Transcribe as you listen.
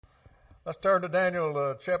Let's turn to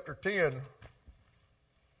Daniel chapter 10.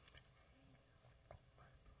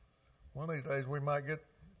 One of these days we might get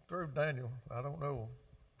through Daniel. I don't know.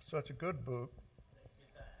 Such a good book.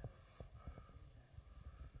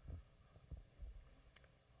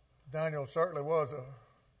 Daniel certainly was a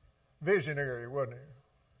visionary, wasn't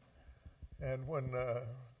he? And when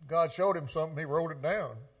God showed him something, he wrote it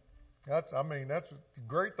down. That's a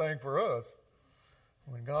great thing for us.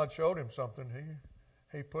 When God showed him something,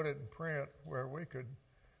 he put it in print where we could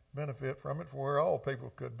benefit from it, where all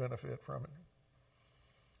people could benefit from it.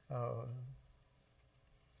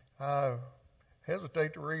 I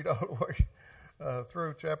hesitate to read all the way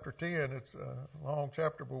through chapter 10. It's a long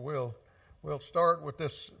chapter, but we'll start with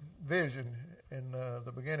this vision in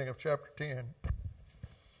the beginning of chapter 10.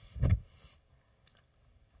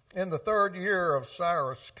 In the 3rd year of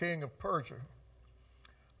Cyrus, king of Persia,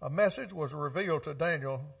 a message was revealed to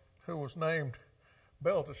Daniel, who was named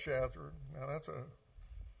Belteshazzar. Now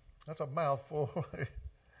that's a mouthful.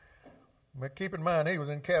 But keep in mind, he was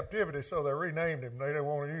in captivity, so they renamed him. They didn't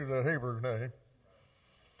want to use that Hebrew name.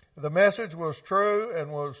 The message was true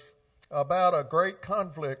and was about a great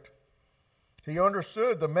conflict. He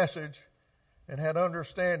understood the message and had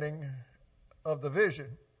understanding of the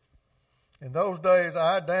vision. In those days,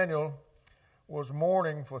 I, Daniel, was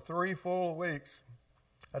mourning for 3 full weeks.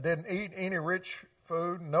 I didn't eat any rich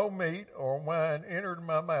food, no meat or wine entered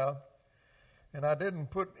my mouth, and I didn't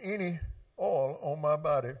put any oil on my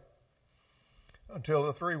body until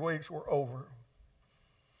the 3 weeks were over.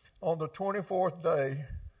 On the 24th day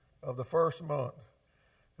of the 1st month,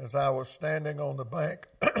 as I was standing on the bank,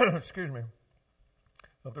 of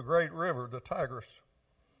the great river, the Tigris,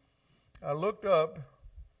 I looked up,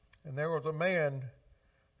 and there was a man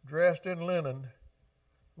dressed in linen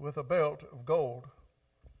with a belt of gold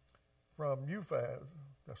from Uphaz.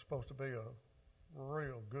 That's supposed to be a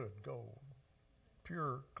real good gold,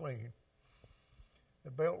 pure, clean.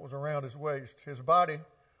 The belt was around his waist. His body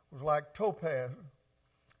was like topaz,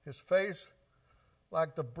 his face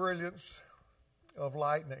like the brilliance of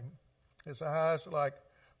lightning, his eyes like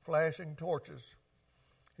flashing torches,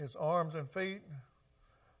 his arms and feet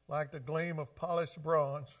like the gleam of polished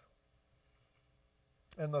bronze,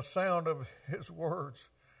 and the sound of his words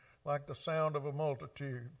like the sound of a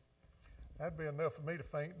multitude. That'd be enough for me to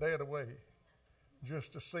faint dead away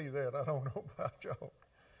just to see that. I don't know about y'all.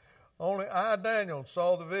 Only I, Daniel,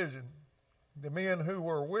 saw the vision. The men who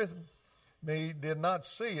were with me did not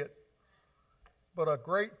see it, but a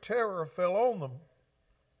great terror fell on them,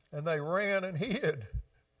 and they ran and hid.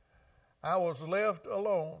 I was left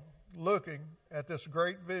alone, looking at this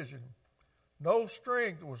great vision. No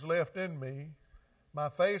strength was left in me. My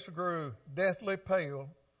face grew deathly pale,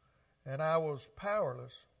 and I was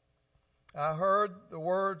powerless. I heard the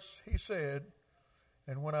words he said,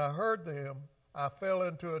 and when I heard them, I fell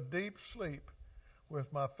into a deep sleep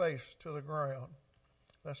with my face to the ground.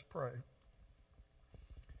 Let's pray.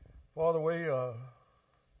 Father,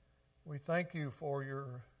 we thank you for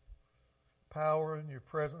your power and your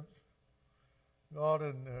presence. God,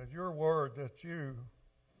 and your word that you,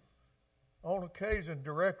 on occasion,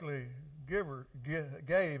 directly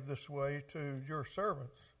gave this way to your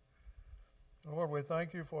servants. Lord, we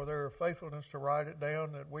thank you for their faithfulness to write it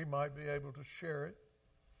down that we might be able to share it.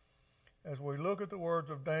 As we look at the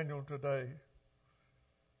words of Daniel today,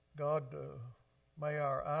 God, may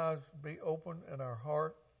our eyes be open and our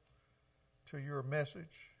heart to your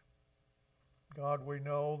message. God, we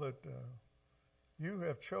know that you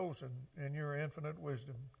have chosen in your infinite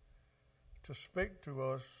wisdom to speak to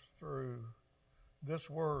us through this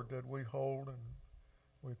word that we hold and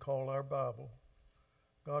we call our Bible.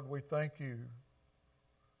 God, we thank you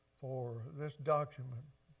for this document,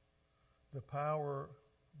 the power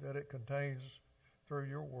that it contains through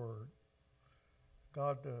your word.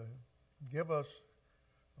 God, give us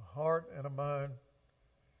a heart and a mind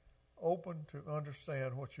open to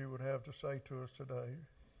understand what you would have to say to us today.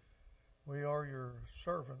 We are your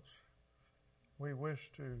servants. We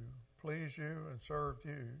wish to please you and serve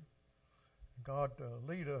you. God,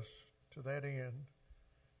 lead us to that end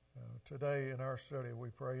today in our study, we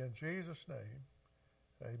pray in Jesus' name.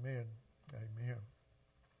 Amen. Amen.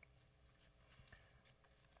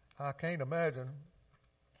 I can't imagine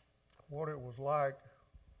what it was like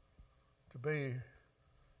to be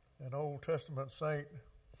an Old Testament saint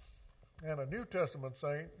and a New Testament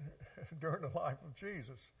saint during the life of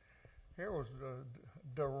Jesus. Here was a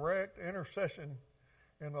direct intercession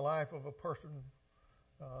in the life of a person,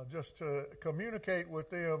 just to communicate with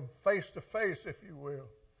them face to face, if you will.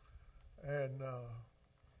 And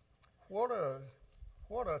what a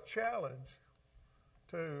challenge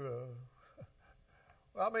to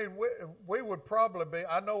I mean, we would probably be,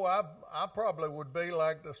 I know I probably would be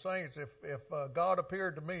like the saints if God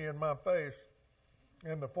appeared to me in my face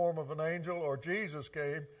in the form of an angel or Jesus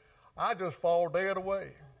came, I'd just fall dead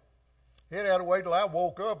away. He'd have to wait till I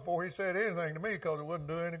woke up before he said anything to me because it wouldn't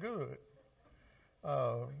do any good.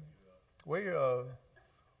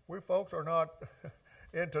 We folks are not,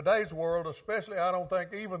 in today's world especially, I don't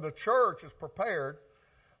think even the church is prepared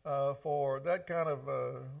for that kind of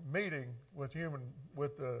meeting with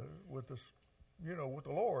the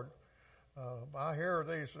Lord. I hear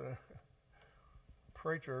these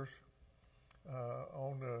preachers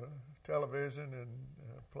on television and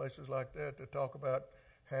places like that talk about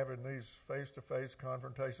having these face-to-face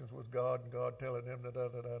confrontations with God and God telling them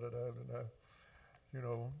da-da-da-da-da-da-da,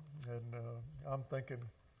 and I'm thinking,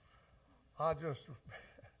 I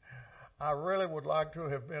really would like to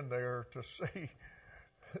have been there to see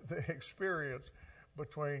the experience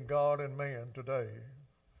between God and man today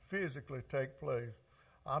physically take place.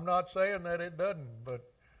 I'm not saying that it doesn't, but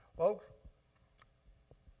folks,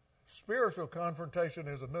 spiritual confrontation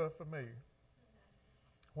is enough for me.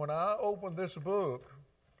 When I open this book,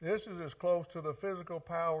 this is as close to the physical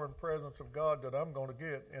power and presence of God that I'm going to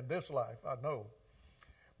get in this life, I know.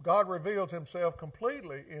 God reveals himself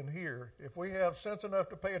completely in here if we have sense enough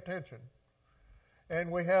to pay attention and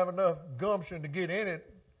we have enough gumption to get in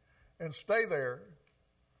it and stay there.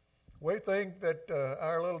 We think that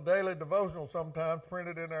our little daily devotional sometimes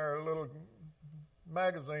printed in our little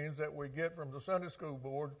magazines that we get from the Sunday school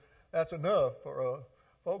board, that's enough for us.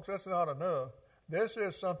 Folks, that's not enough. This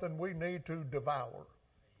is something we need to devour.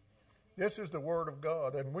 This is the Word of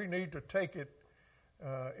God, and we need to take it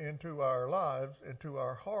into our lives, into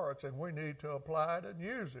our hearts, and we need to apply it and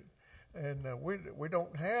use it. And we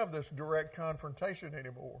don't have this direct confrontation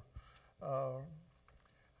anymore.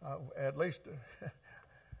 At least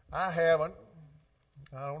I haven't.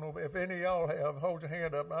 I don't know if any of y'all have. Hold your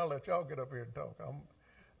hand up and I'll let y'all get up here and talk.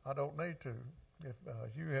 I don't need to. If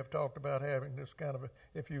you have talked about having this kind of,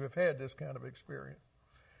 if you have had this kind of experience.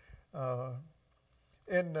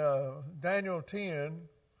 In Daniel 10,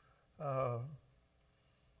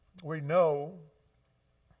 we know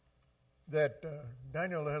that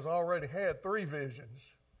Daniel has already had 3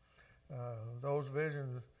 visions. Those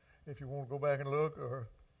visions, if you want to go back and look, are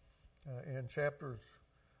in chapters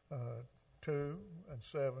 2 and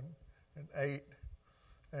 7 and 8.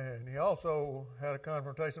 And he also had a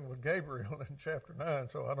confrontation with Gabriel in chapter 9,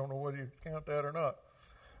 so I don't know whether you count that or not.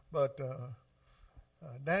 But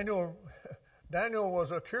Daniel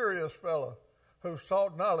was a curious fellow who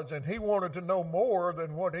sought knowledge, and he wanted to know more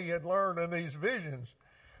than what he had learned in these visions.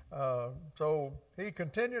 So he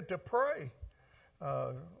continued to pray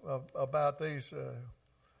about these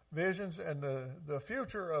visions and the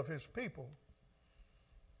future of his people.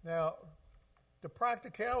 Now, the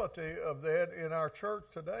practicality of that in our church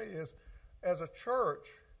today is, as a church,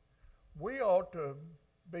 we ought to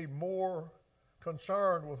be more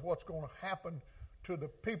concerned with what's going to happen to the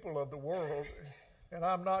people of the world. And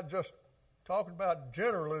I'm not just talking about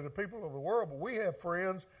generally the people of the world, but we have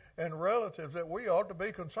friends and relatives that we ought to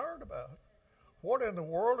be concerned about. What in the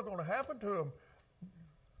world is going to happen to them?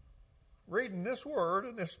 Reading this word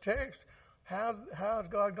and this text, how is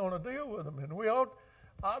God going to deal with them? And we ought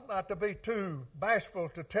not to be too bashful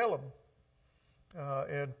to tell them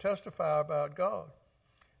and testify about God.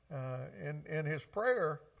 In his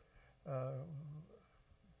prayer,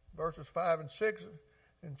 verses 5 and 6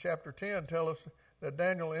 in chapter 10 tell us that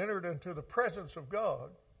Daniel entered into the presence of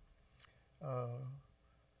God.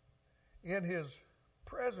 In his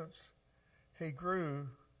presence, he grew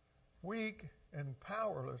weak and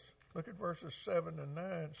powerless. Look at verses 7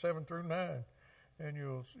 through 9, and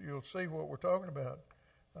you'll see what we're talking about.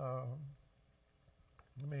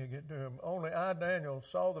 Let me get to him. Only I, Daniel,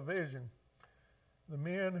 saw the vision. The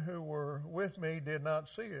men who were with me did not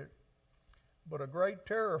see it, but a great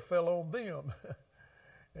terror fell on them,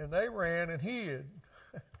 and they ran and hid.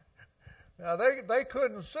 Now, they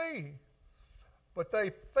couldn't see, but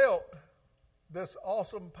they felt this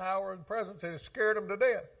awesome power and presence, and it scared them to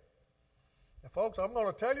death. Now, folks, I'm going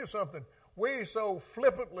to tell you something. We so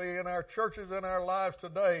flippantly in our churches and our lives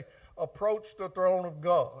today approach the throne of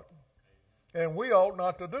God, and we ought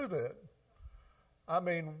not to do that. I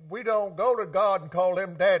mean, we don't go to God and call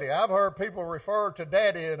him Daddy. I've heard people refer to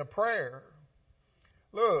Daddy in a prayer.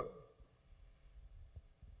 Look,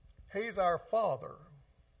 he's our Father.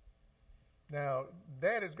 Now,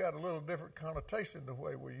 Daddy's got a little different connotation the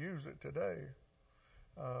way we use it today.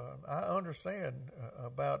 I understand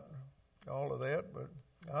about all of that, but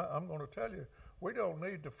I'm going to tell you, we don't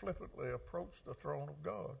need to flippantly approach the throne of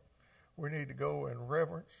God. We need to go in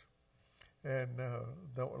reverence and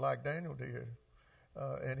like Daniel did.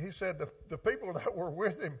 And he said the people that were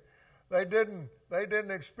with him, they didn't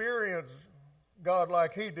experience God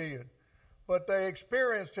like he did, but they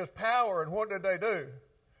experienced his power. And what did they do?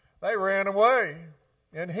 They ran away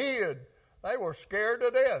and hid. They were scared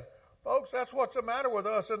to death. Folks, that's what's the matter with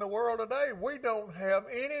us in the world today. We don't have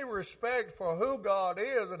any respect for who God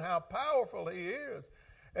is and how powerful he is.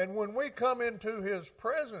 And when we come into his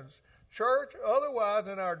presence, church, otherwise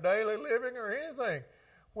in our daily living or anything,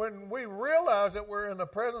 when we realize that we're in the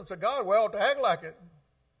presence of God, we ought to act like it.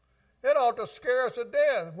 It ought to scare us to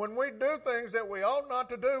death. When we do things that we ought not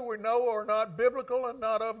to do, we know are not biblical and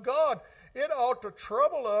not of God, it ought to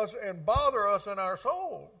trouble us and bother us in our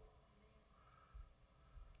soul.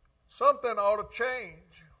 Something ought to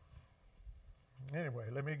change. Anyway,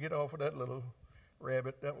 let me get off of that little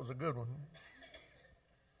rabbit. That was a good one.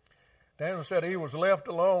 Daniel said he was left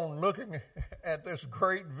alone looking at this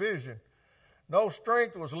great vision. No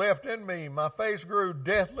strength was left in me. My face grew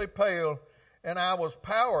deathly pale, and I was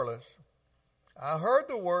powerless. I heard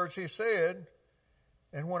the words he said,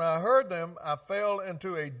 and when I heard them, I fell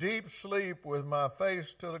into a deep sleep with my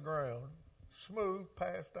face to the ground, smooth,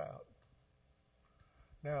 passed out.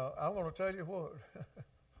 Now, I want to tell you what.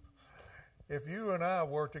 If you and I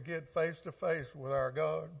were to get face to face with our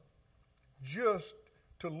God, just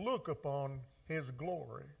to look upon his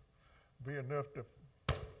glory, be enough to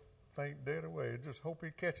faint dead away. Just hope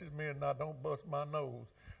he catches me and I don't bust my nose,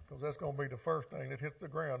 because that's going to be the first thing that hits the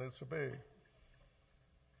ground. It's so big.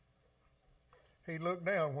 He looked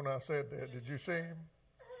down when I said that. Did you see him?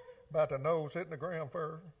 About the nose hitting the ground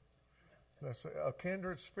first. That's a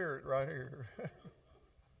kindred spirit right here.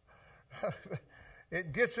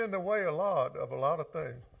 It gets in the way of a lot of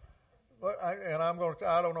things. But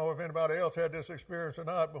I don't know if anybody else had this experience or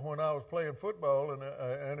not, but when I was playing football and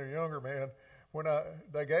a younger man,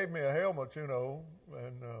 they gave me a helmet, and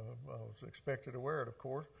I was expected to wear it, of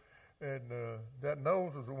course. And that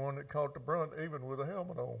nose was the one that caught the brunt, even with a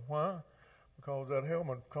helmet on. Why? Because that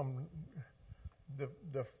helmet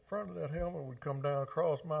the front of that helmet would come down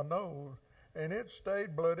across my nose, and it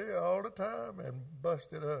stayed bloody all the time and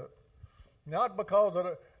busted up. Not because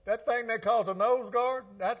of that thing they call a nose guard.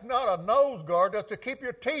 That's not a nose guard. That's to keep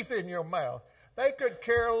your teeth in your mouth. They could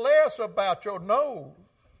care less about your nose.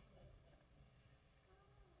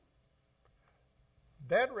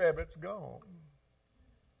 That rabbit's gone.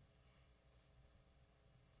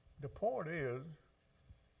 The point is,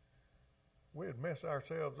 we'd mess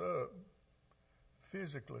ourselves up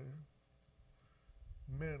physically,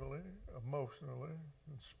 mentally, emotionally,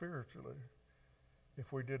 and spiritually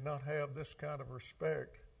if we did not have this kind of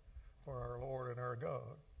respect for our Lord and our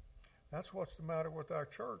God. That's what's the matter with our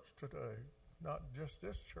church today. Not just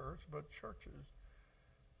this church, but churches.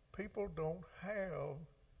 People don't have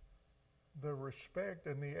the respect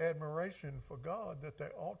and the admiration for God that they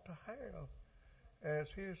ought to have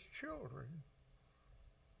as his children.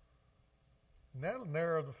 And that'll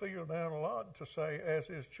narrow the field down a lot to say as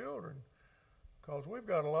his children, because we've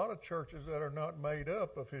got a lot of churches that are not made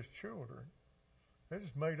up of his children. They're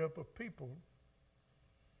just made up of people.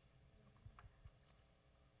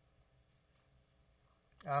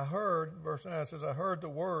 I heard, verse 9 says, I heard the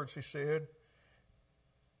words, he said,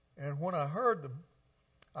 and when I heard them,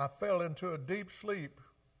 I fell into a deep sleep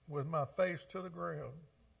with my face to the ground.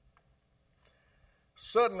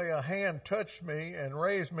 Suddenly a hand touched me and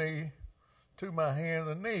raised me to my hands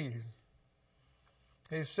and knees.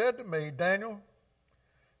 He said to me, Daniel,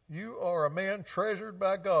 you are a man treasured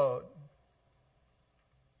by God.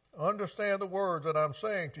 Understand the words that I'm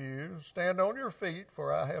saying to you. Stand on your feet,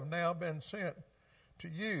 for I have now been sent to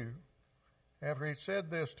you. After he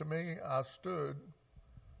said this to me, I stood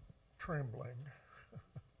trembling.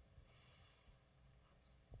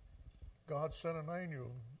 God sent an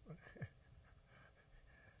angel,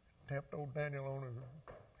 tapped old Daniel on his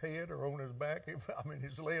head or on his back.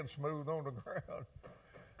 He's laying smooth on the ground.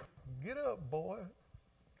 Get up, boy.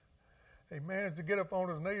 He managed to get up on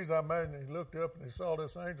his knees, I imagine. He looked up and he saw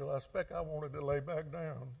this angel. I expect I wanted to lay back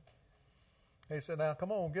down. He said, now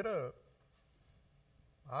come on, get up.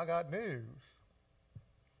 I got news.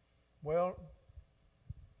 Well,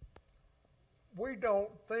 we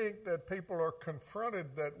don't think that people are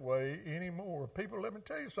confronted that way anymore. People, let me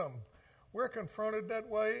tell you something. We're confronted that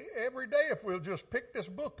way every day if we'll just pick this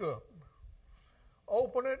book up,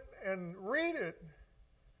 open it, and read it.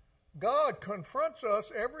 God confronts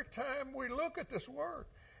us every time we look at this word.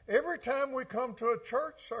 Every time we come to a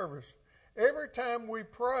church service, every time we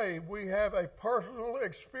pray, we have a personal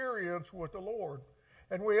experience with the Lord.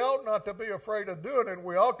 And we ought not to be afraid of doing it.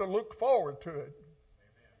 We ought to look forward to it.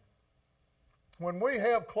 when we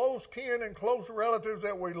have close kin and close relatives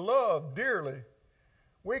that we love dearly,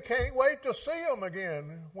 we can't wait to see them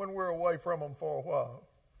again when we're away from them for a while.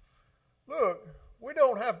 Look, we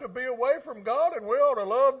don't have to be away from God, and we ought to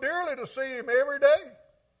love dearly to see Him every day,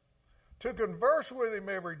 to converse with Him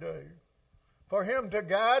every day, for Him to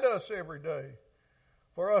guide us every day,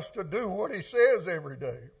 for us to do what He says every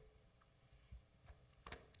day.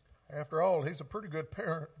 After all, He's a pretty good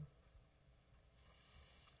parent.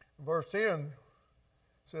 Verse 10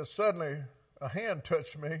 says, suddenly a hand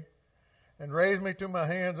touched me and raised me to my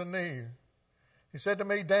hands and knees. He said to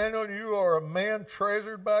me, Daniel, you are a man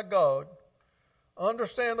treasured by God.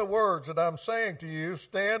 Understand the words that I'm saying to you.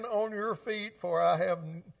 Stand on your feet, for I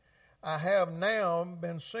have now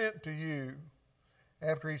been sent to you.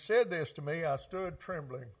 After he said this to me, I stood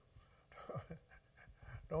trembling.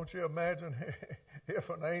 Don't you imagine if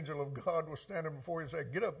an angel of God was standing before you and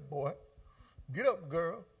said, get up, boy. Get up,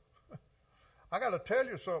 girl. I got to tell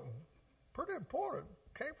you something pretty important.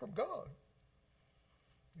 Came from God.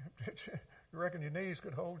 You reckon your knees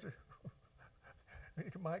could hold you?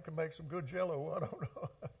 You might can make some good jello. I don't know.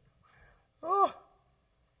 Oh,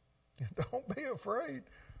 don't be afraid.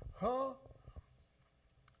 Huh?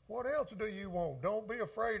 What else do you want? Don't be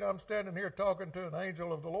afraid. I'm standing here talking to an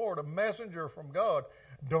angel of the Lord, a messenger from God.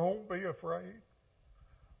 Don't be afraid.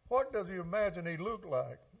 What does you imagine he looked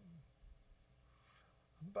like?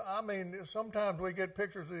 I mean, sometimes we get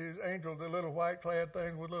pictures of these angels, the little white-clad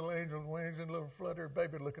things with little angel wings and little flutter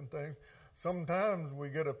baby-looking things. Sometimes we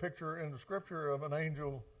get a picture in the Scripture of an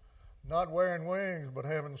angel not wearing wings but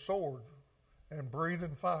having swords and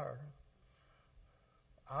breathing fire.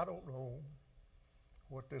 I don't know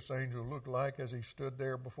what this angel looked like as he stood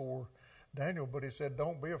there before Daniel, but he said,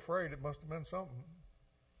 don't be afraid. It must have been something.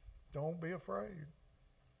 Don't be afraid.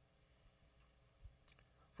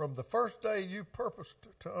 From the first day you purposed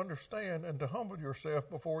to understand and to humble yourself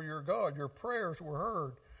before your God, your prayers were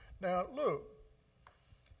heard. Now, look,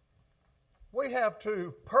 we have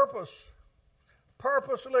to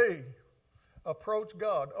purposely approach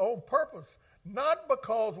God on purpose, not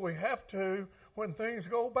because we have to when things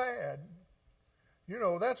go bad. You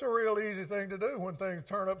know, that's a real easy thing to do when things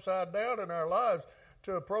turn upside down in our lives,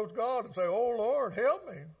 to approach God and say, oh, Lord, help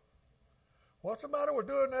me. What's the matter with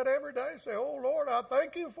doing that every day? Say, oh, Lord, I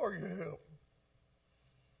thank you for your help.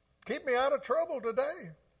 Keep me out of trouble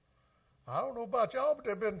today. I don't know about y'all, but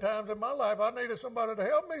there have been times in my life I needed somebody to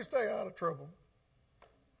help me stay out of trouble.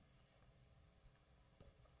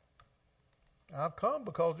 I've come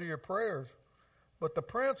because of your prayers. But the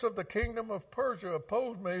prince of the kingdom of Persia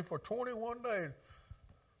opposed me for 21 days.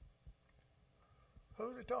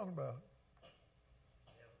 Who's he talking about?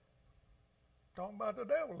 Talking about the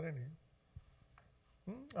devil, isn't he?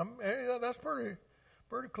 That's pretty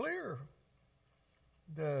clear.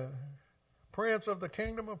 The prince of the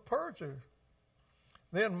kingdom of Persia.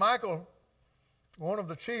 Then Michael, one of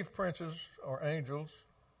the chief princes or angels,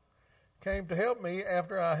 came to help me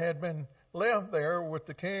after I had been left there with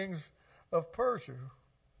the kings of Persia.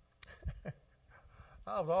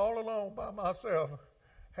 I was all alone by myself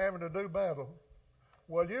having to do battle.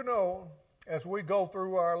 Well, you know, as we go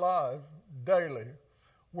through our lives daily,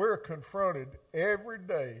 we're confronted every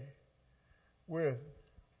day with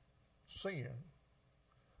sin.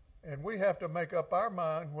 And we have to make up our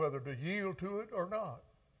mind whether to yield to it or not.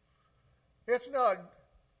 It's not,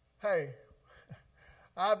 hey,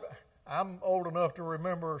 I'm old enough to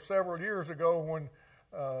remember several years ago when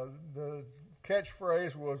the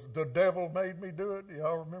catchphrase was, the devil made me do it.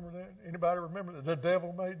 Y'all remember that? Anybody remember that? The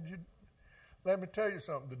devil made you? Let me tell you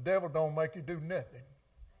something. The devil don't make you do nothing.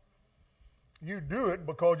 You do it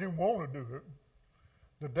because you want to do it.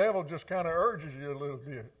 The devil just kind of urges you a little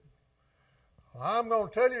bit. I'm going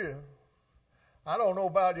to tell you, I don't know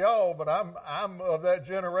about y'all, but I'm of that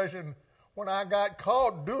generation. When I got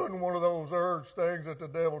caught doing one of those urge things that the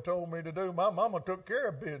devil told me to do, my mama took care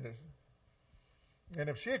of business. And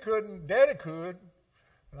if she couldn't, Daddy could.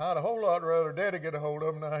 And I'd a whole lot rather Daddy get a hold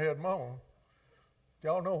of him than I had Mama.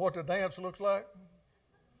 Y'all know what the dance looks like?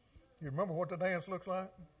 You remember what the dance looks like?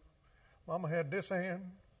 Mama had this hand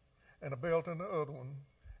and a belt in the other one.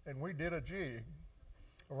 And we did a jig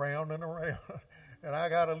around and around. And I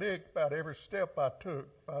got a lick about every step I took.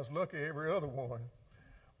 If I was lucky, every other one.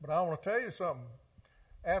 But I want to tell you something.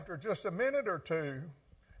 After just a minute or two,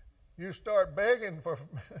 you start begging for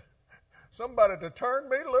somebody to turn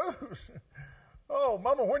me loose. Oh,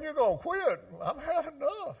 Mama, when you going to quit? I've had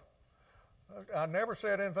enough. I never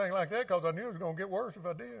said anything like that because I knew it was going to get worse if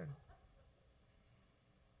I did.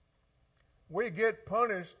 We get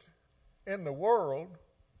punished in the world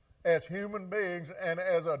as human beings and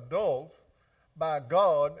as adults by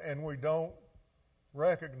God, and we don't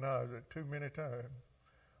recognize it too many times.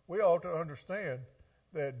 We ought to understand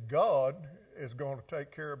that God is going to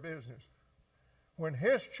take care of business. When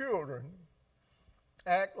His children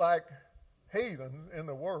act like heathens in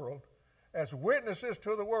the world, as witnesses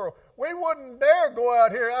to the world, we wouldn't dare go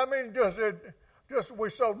out here. I mean, we're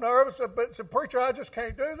so nervous. But so, preacher, I just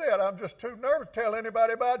can't do that. I'm just too nervous to tell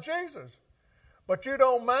anybody about Jesus. But you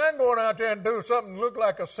don't mind going out there and do something that look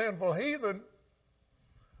like a sinful heathen.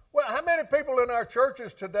 Well, how many people in our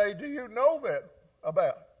churches today do you know that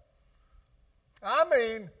about? I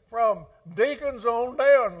mean, from deacons on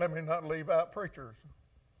down. Let me not leave out preachers.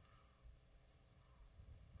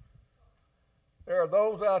 There are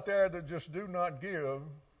those out there that just do not give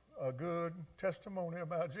a good testimony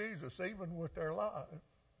about Jesus, even with their lives.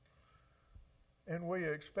 And we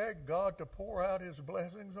expect God to pour out His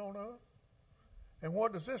blessings on us. And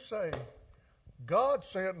what does this say? God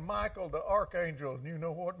sent Michael the archangel. And you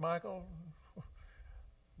know what Michael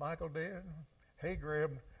did? He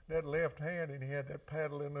grabbed that left hand and he had that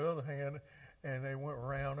paddle in the other hand, and they went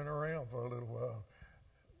round and around for a little while.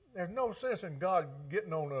 There's no sense in God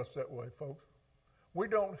getting on us that way, folks. We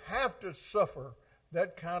don't have to suffer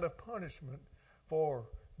that kind of punishment for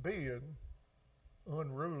being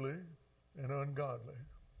unruly and ungodly.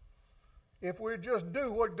 If we just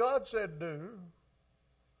do what God said do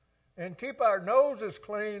and keep our noses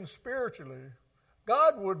clean spiritually,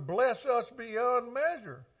 God would bless us beyond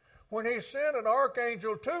measure. When He sent an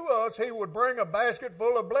archangel to us, He would bring a basket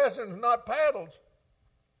full of blessings, not paddles.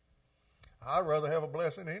 I'd rather have a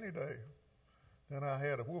blessing any day than I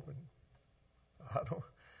had a whooping.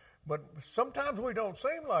 But sometimes we don't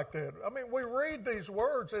seem like that. I mean, we read these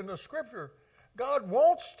words in the Scripture. God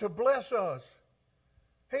wants to bless us.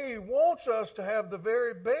 He wants us to have the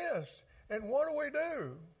very best. And what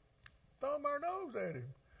do? Thumb our nose at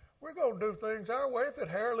Him. We're going to do things our way. If it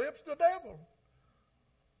hair lips the devil.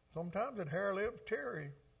 Sometimes it hair lips Terry.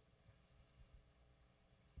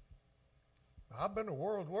 I've been the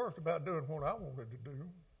world's worst about doing what I wanted to do.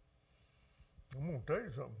 I'm going to tell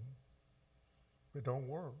you something. It don't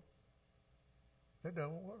work. It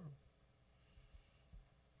don't work.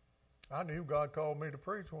 I knew God called me to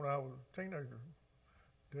preach when I was a teenager.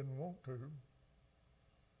 Didn't want to.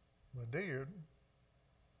 But did.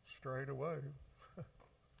 Straight away.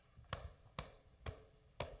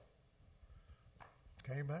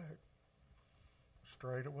 Came back.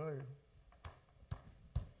 Straight away.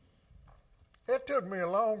 It took me a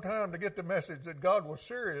long time to get the message that God was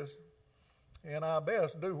serious and I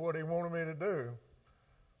best do what He wanted me to do.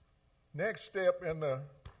 Next step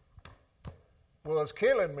was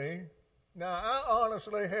killing me. Now, I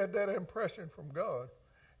honestly had that impression from God.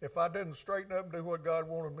 If I didn't straighten up and do what God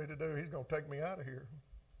wanted me to do, He's going to take me out of here.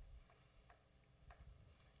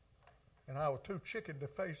 And I was too chicken to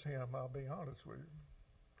face Him, I'll be honest with you.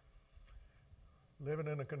 Living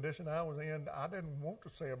in the condition I was in, I didn't want to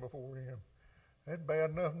say it before Him. That's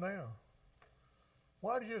bad enough now.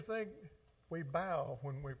 Why do you think we bow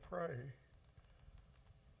when we pray?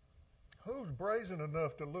 Who's brazen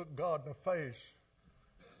enough to look God in the face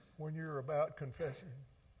when you're about confession?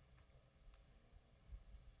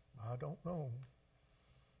 I don't know.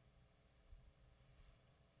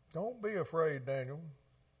 Don't be afraid, Daniel,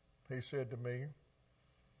 he said to me,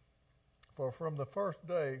 for from the first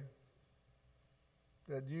day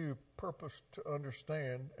that you purposed to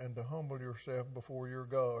understand and to humble yourself before your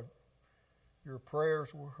God, your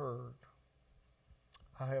prayers were heard.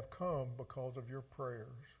 I have come because of your prayers.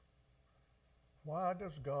 Why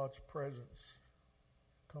does God's presence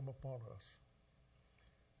come upon us?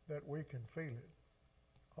 That we can feel it,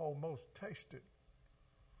 almost taste it,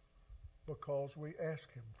 because we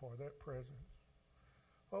ask Him for that presence.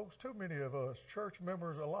 Folks, too many of us, church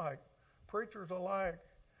members alike, preachers alike,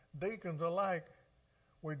 deacons alike,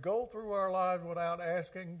 we go through our lives without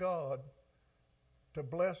asking God to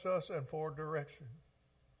bless us and for direction.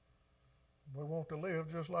 We want to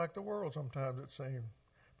live just like the world sometimes, it seems.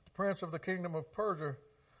 The prince of the kingdom of Persia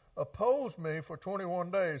opposed me for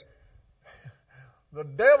 21 days. The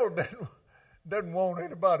devil didn't want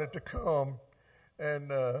anybody to come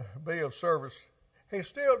and be of service. He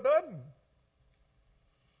still doesn't.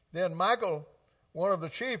 Then Michael, one of the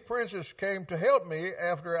chief princes, came to help me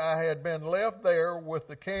after I had been left there with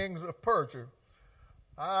the kings of Persia.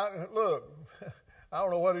 Look, I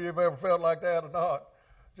don't know whether you've ever felt like that or not,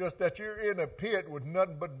 just that you're in a pit with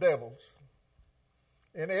nothing but devils.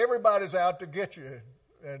 And everybody's out to get you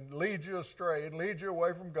and lead you astray and lead you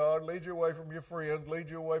away from God, lead you away from your friends, lead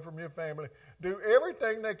you away from your family, do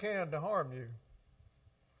everything they can to harm you.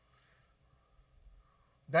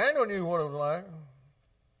 Daniel knew what it was like.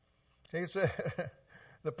 He said,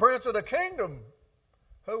 the prince of the kingdom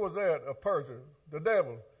Who was that? Of Persia, the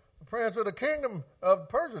devil, the prince of the kingdom of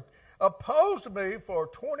Persia, opposed me for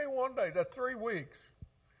 21 days. That's 3 weeks.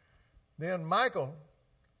 Then Michael,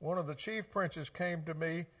 one of the chief princes, came to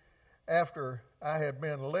me after I had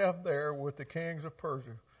been left there with the kings of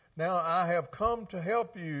Persia. Now I have come to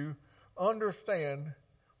help you understand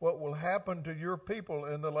what will happen to your people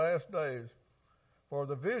in the last days, for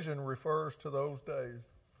the vision refers to those days.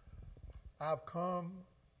 I've come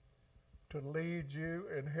to lead you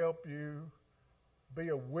and help you be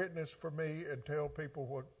a witness for me and tell people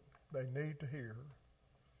what they need to hear.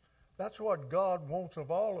 That's what God wants of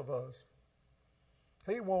all of us.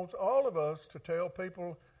 He wants all of us to tell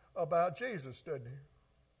people about Jesus, doesn't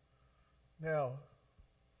he? Now,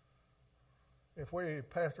 if we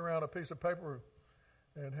passed around a piece of paper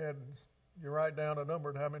and had you write down a number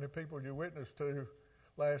and how many people you witnessed to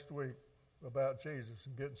last week about Jesus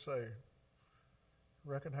and getting saved,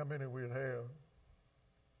 reckon how many we'd have?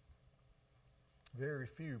 Very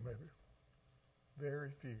few, maybe.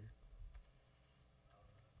 Very few.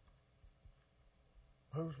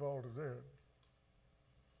 Whose fault is that?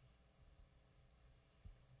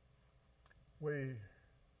 We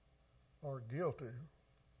are guilty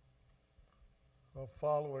of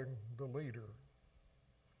following the leader.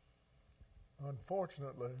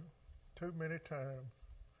 Unfortunately, too many times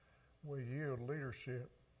we yield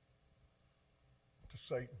leadership to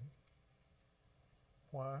Satan.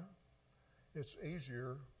 Why? It's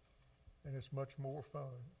easier and it's much more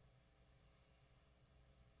fun.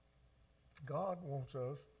 God wants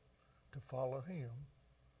us to follow him,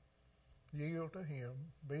 yield to him,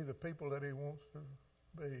 be the people that he wants to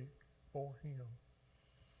be for him.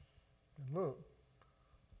 And look,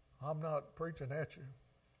 I'm not preaching at you.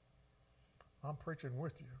 I'm preaching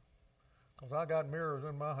with you. Because I got mirrors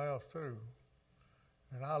in my house too.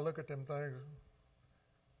 And I look at them things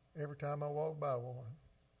every time I walk by one.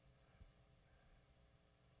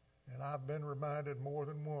 And I've been reminded more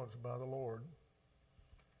than once by the Lord,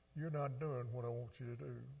 you're not doing what I want you to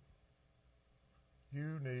do.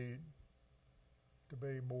 You need to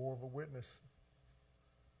be more of a witness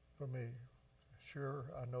for me. Sure,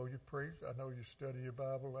 I know you preach, I know you study your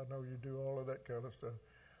Bible, I know you do all of that kind of stuff,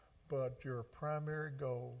 but your primary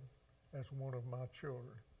goal as one of my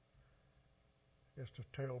children is to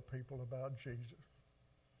tell people about Jesus.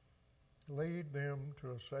 Lead them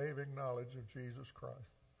to a saving knowledge of Jesus Christ.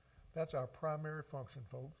 That's our primary function,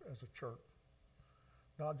 folks, as a church.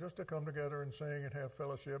 Not just to come together and sing and have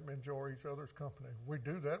fellowship and enjoy each other's company. We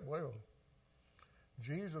do that well.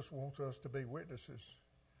 Jesus wants us to be witnesses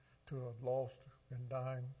to a lost and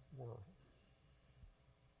dying world.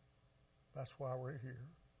 That's why we're here.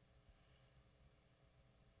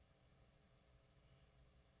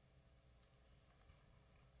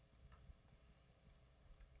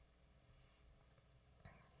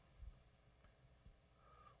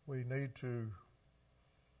 We need to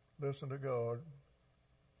listen to God.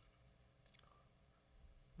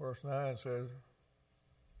 Verse 9 says,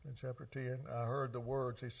 in chapter 10, I heard the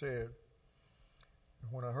words he said.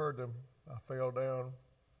 And when I heard them, I fell down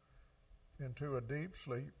into a deep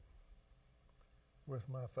sleep with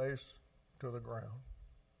my face to the ground.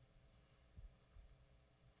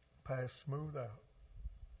 Passed smooth out,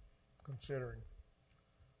 considering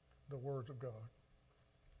the words of God.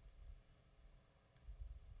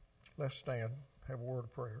 Let's stand, have a word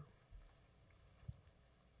of prayer.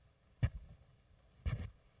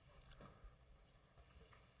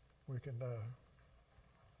 We can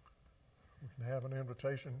have an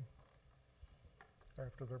invitation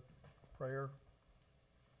after the prayer.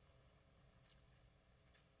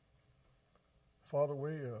 Father,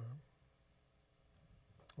 we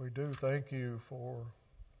do thank you for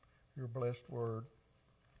your blessed word.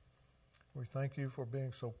 We thank you for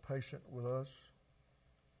being so patient with us,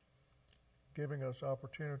 giving us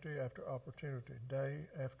opportunity after opportunity, day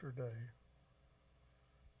after day,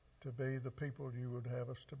 to be the people you would have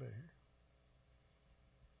us to be,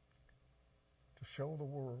 to show the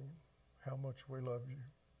world how much we love you.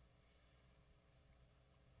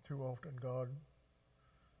 Too often, God,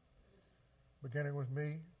 beginning with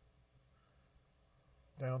me,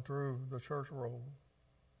 down through the church roll,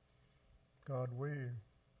 God, we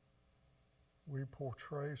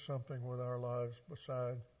portray something with our lives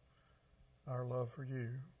beside our love for you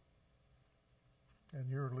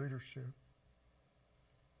and your leadership.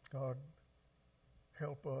 God,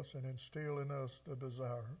 help us and instill in us the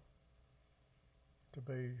desire to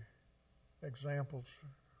be examples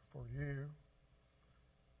for you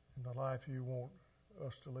in the life you want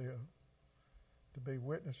us to live, to be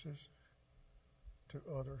witnesses to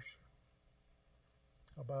others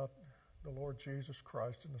about the Lord Jesus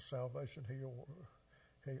Christ and the salvation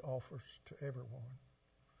He offers to everyone.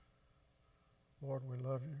 Lord, we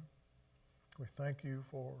love you. We thank you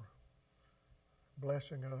for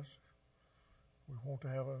blessing us. We want to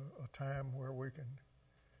have a time where we can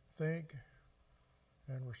think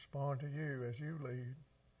and respond to you as you lead.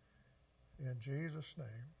 In Jesus'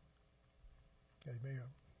 name, amen.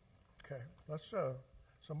 Okay, let's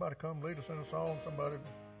somebody come lead us in a song. Somebody,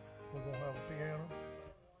 we're going to have a piano.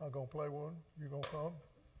 I'm going to play one. You going to come?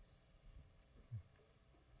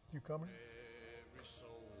 You coming? Every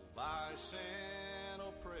soul by sin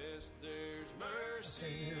oppressed, there's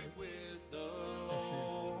mercy with the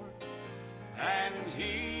Lord, and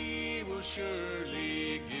He will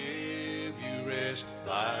surely give you rest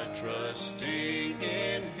by trusting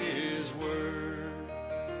in His word.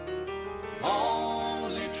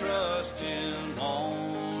 Only trust Him,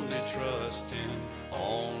 only trust Him,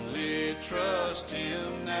 only trust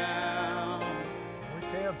Him now. We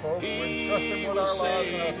can, folks. We trust Him with our lives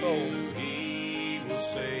and our souls. He will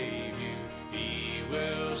save you. He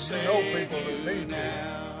will save know people that you need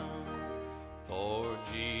now. For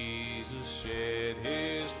Jesus shed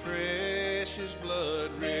His precious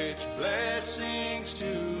blood, rich blessings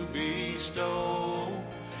to bestow.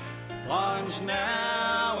 Plunge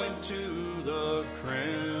now into the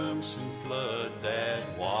crimson flood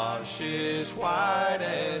that washes white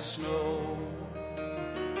as snow.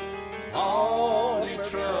 Only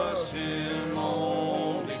trust Him,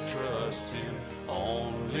 only trust Him,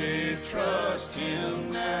 only trust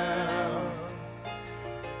Him now.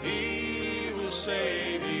 He will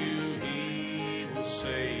save you, He will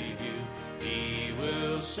save you, He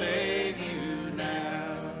will save you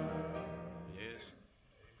now. Yes.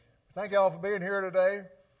 Thank you all for being here today.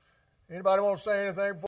 Anybody want to say anything before